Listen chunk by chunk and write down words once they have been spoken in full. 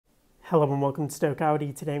Hello and welcome to Stoke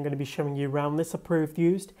Audi. Today I'm going to be showing you around this approved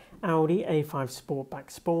used Audi A5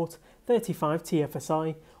 Sportback Sport 35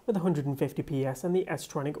 TFSI with 150 PS and the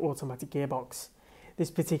tronic automatic gearbox.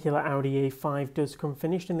 This particular Audi A5 does come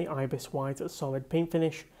finished in the Ibis White solid paint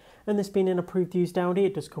finish, and this being an approved used Audi,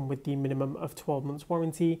 it does come with the minimum of 12 months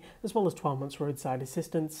warranty as well as 12 months roadside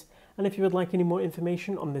assistance. And if you would like any more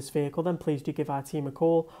information on this vehicle, then please do give our team a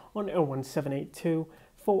call on 01782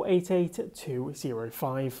 488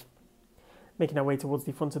 205. Making our way towards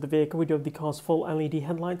the front of the vehicle, we do have the car's full LED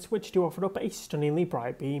headlights, which do offer up a stunningly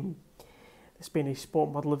bright beam. This being a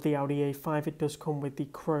sport model of the Audi A5, it does come with the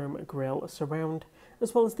chrome grille surround,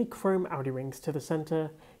 as well as the chrome Audi rings to the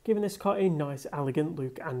centre, giving this car a nice elegant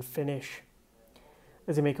look and finish.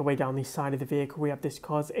 As we make our way down the side of the vehicle, we have this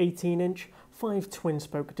car's 18-inch 5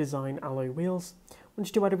 twin-spoke design alloy wheels,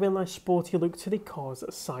 which do add a real nice sporty look to the car's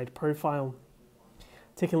side profile.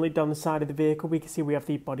 Taking a look down the side of the vehicle, we can see we have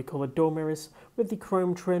the body coloured door mirrors with the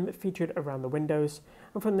chrome trim featured around the windows,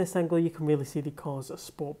 and from this angle you can really see the car's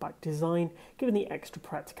sportback design, giving the extra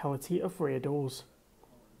practicality of rear doors.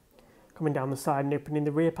 Coming down the side and opening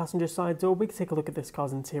the rear passenger side door, we can take a look at this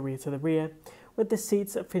car's interior to the rear, with the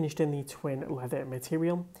seats finished in the twin leather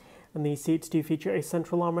material, and these seats do feature a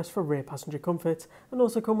central armrest for rear passenger comfort, and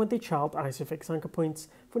also come with the child ISOFIX anchor points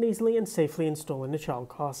for easily and safely installing a child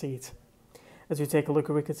car seat. As we take a look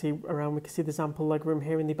we can see there's ample legroom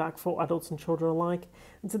here in the back for adults and children alike,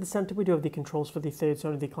 and to the centre we do have the controls for the third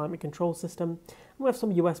zone of the climate control system, and we have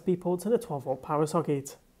some USB ports and a 12-volt power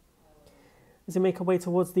socket. As we make our way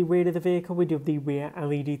towards the rear of the vehicle, we do have the rear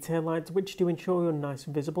LED taillights, which do ensure you're nice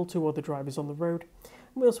and visible to other drivers on the road,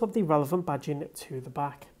 and we also have the relevant badging to the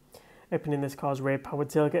back. Opening this car's rear powered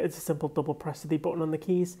tailgate, it's a simple double press of the button on the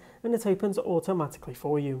keys, and it opens automatically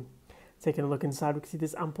for you. Taking a look inside, we can see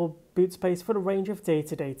there's ample boot space for a range of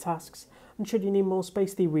day-to-day tasks, and should you need more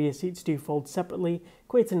space, the rear seats do fold separately,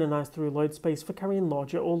 creating a nice through load space for carrying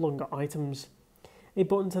larger or longer items. A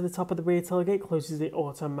button to the top of the rear tailgate closes it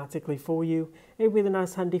automatically for you, a really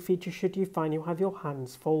nice handy feature should you find you have your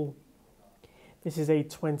hands full. This is a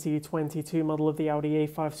 2022 model of the Audi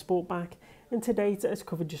A5 Sportback, and to date it has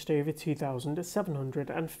covered just over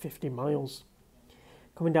 2,750 miles.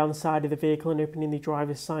 Coming down the side of the vehicle and opening the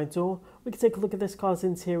driver's side door, we can take a look at this car's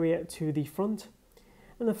interior to the front.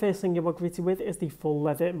 And the first thing you are greeted with is the full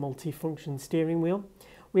leather multi-function steering wheel.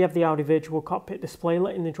 We have the Audi virtual cockpit display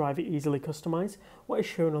letting the driver easily customise what is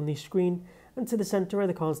shown on the screen. And to the centre of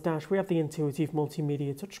the car's dash we have the intuitive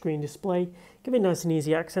multimedia touchscreen display, giving nice and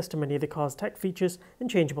easy access to many of the car's tech features and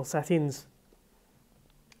changeable settings.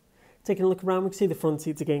 Taking a look around, we can see the front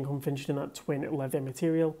seats again come finished in that twin leather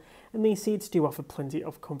material, and these seats do offer plenty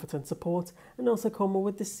of comfort and support, and also come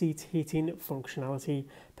with the seat heating functionality,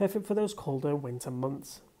 perfect for those colder winter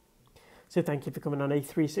months. So thank you for coming on a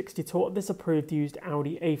 360 tour of this approved used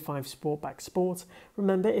Audi A5 Sportback Sport.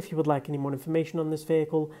 Remember, if you would like any more information on this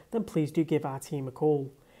vehicle, then please do give our team a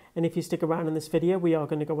call. And if you stick around in this video, we are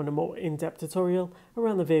going to go on a more in-depth tutorial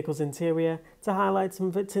around the vehicle's interior to highlight some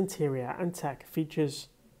of its interior and tech features.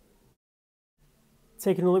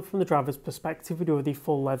 Taking a look from the driver's perspective, we do have the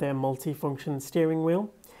full leather multi-function steering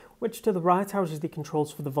wheel, which to the right houses the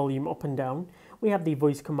controls for the volume up and down. We have the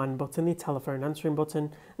voice command button, the telephone answering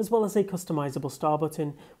button, as well as a customisable star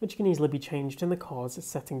button, which can easily be changed in the car's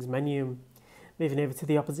settings menu. Moving over to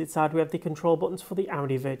the opposite side, we have the control buttons for the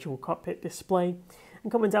Audi virtual cockpit display,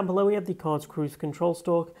 and coming down below we have the car's cruise control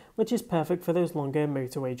stalk, which is perfect for those longer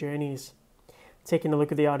motorway journeys. Taking a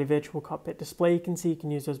look at the Audi virtual cockpit display, you can see you can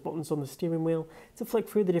use those buttons on the steering wheel to flick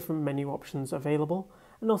through the different menu options available,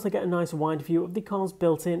 and also get a nice wide view of the car's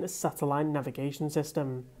built-in satellite navigation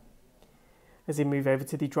system. As we move over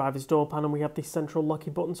to the driver's door panel, we have the central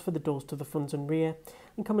locking buttons for the doors to the front and rear,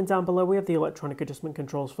 and coming down below we have the electronic adjustment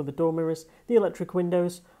controls for the door mirrors, the electric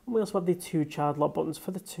windows, and we also have the two child lock buttons for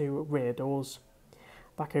the two rear doors.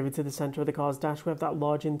 Back over to the centre of the car's dash, we have that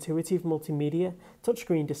large intuitive multimedia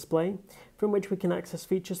touchscreen display from which we can access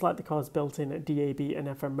features like the car's built-in DAB and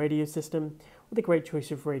FM radio system with a great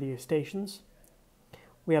choice of radio stations.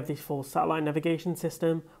 We have the full satellite navigation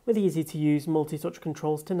system with easy to use multi-touch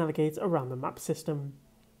controls to navigate around the map system.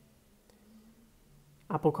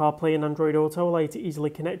 Apple CarPlay and Android Auto allow you to easily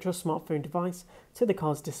connect your smartphone device to the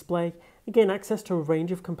car's display and gain access to a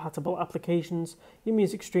range of compatible applications, your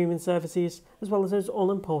music streaming services, as well as those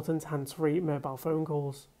all-important hands-free mobile phone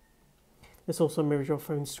calls. This also mirrors your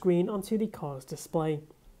phone's screen onto the car's display.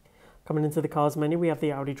 Coming into the car's menu, we have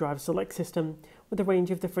the Audi Drive Select system with a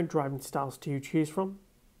range of different driving styles to choose from.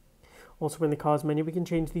 Also in the car's menu, we can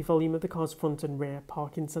change the volume of the car's front and rear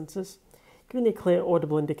parking sensors. giving a clear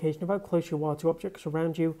audible indication of how close you are to objects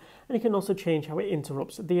around you, and you can also change how it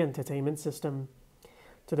interrupts the entertainment system.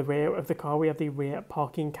 To the rear of the car we have the rear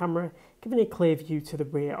parking camera, giving a clear view to the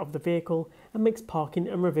rear of the vehicle and makes parking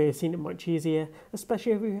and reversing much easier,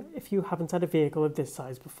 especially if you haven't had a vehicle of this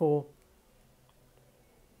size before.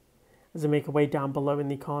 As we make our way down below in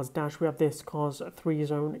the car's dash, we have this car's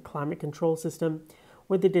 3-zone climate control system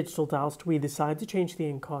with the digital dials to either side to change the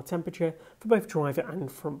in-car temperature for both driver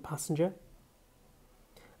and front passenger.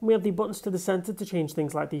 And we have the buttons to the centre to change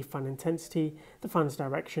things like the fan intensity, the fan's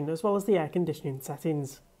direction, as well as the air conditioning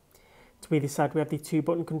settings. To either side we have the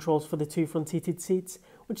 2-button controls for the 2 front heated seats,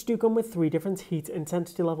 which do come with 3 different heat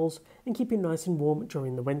intensity levels and keep you nice and warm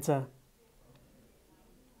during the winter.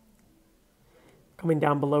 Coming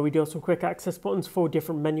down below we do have some quick access buttons for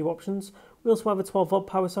different menu options. We also have a 12-volt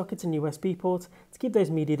power socket and USB port to keep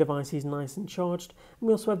those media devices nice and charged, and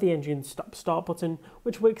we also have the engine stop-start button,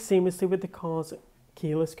 which works seamlessly with the car's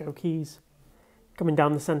keyless go keys. Coming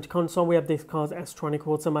down the centre console we have this car's S-tronic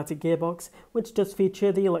automatic gearbox, which does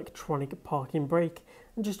feature the electronic parking brake,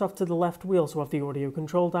 and just off to the left we also have the audio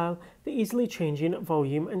control dial for easily changing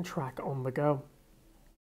volume and track on the go.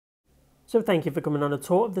 So thank you for coming on a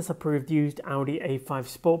tour of this approved used Audi A5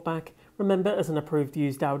 Sportback. Remember, as an approved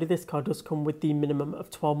used Audi, this car does come with the minimum of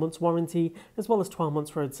 12 months warranty as well as 12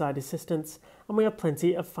 months roadside assistance, and we have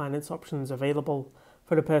plenty of finance options available.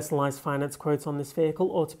 For a personalised finance quote on this vehicle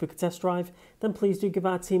or to book a test drive, then please do give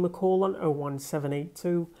our team a call on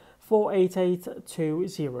 01782 488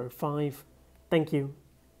 205. Thank you.